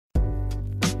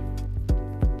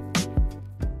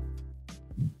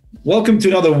Welcome to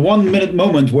another 1 minute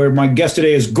moment where my guest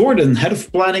today is Gordon, Head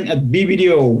of Planning at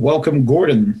BBDO. Welcome,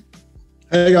 Gordon.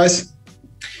 Hey, guys.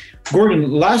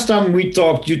 Gordon, last time we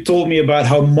talked, you told me about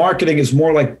how marketing is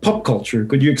more like pop culture.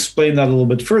 Could you explain that a little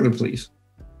bit further, please?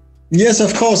 Yes,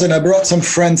 of course. And I brought some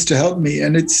friends to help me.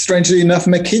 And it's strangely enough,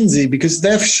 McKinsey, because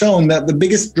they've shown that the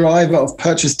biggest driver of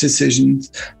purchase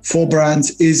decisions for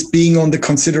brands is being on the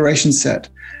consideration set,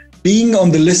 being on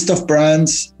the list of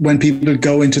brands when people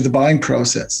go into the buying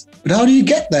process. But how do you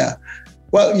get there?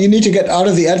 Well, you need to get out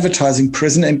of the advertising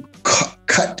prison and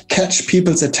catch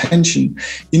people's attention.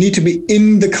 You need to be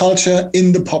in the culture,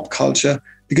 in the pop culture,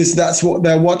 because that's what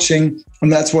they're watching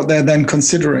and that's what they're then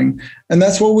considering. And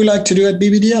that's what we like to do at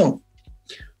BBDO.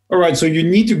 All right, so you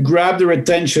need to grab their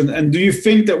attention. And do you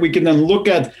think that we can then look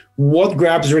at what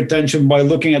grabs their attention by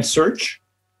looking at search?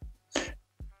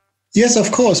 Yes,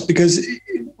 of course, because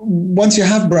once you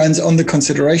have brands on the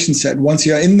consideration set, once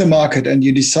you're in the market and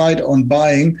you decide on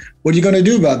buying, what are you going to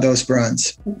do about those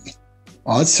brands?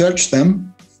 I'll search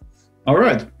them. All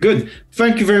right, good.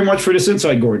 Thank you very much for this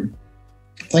insight, Gordon.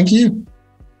 Thank you.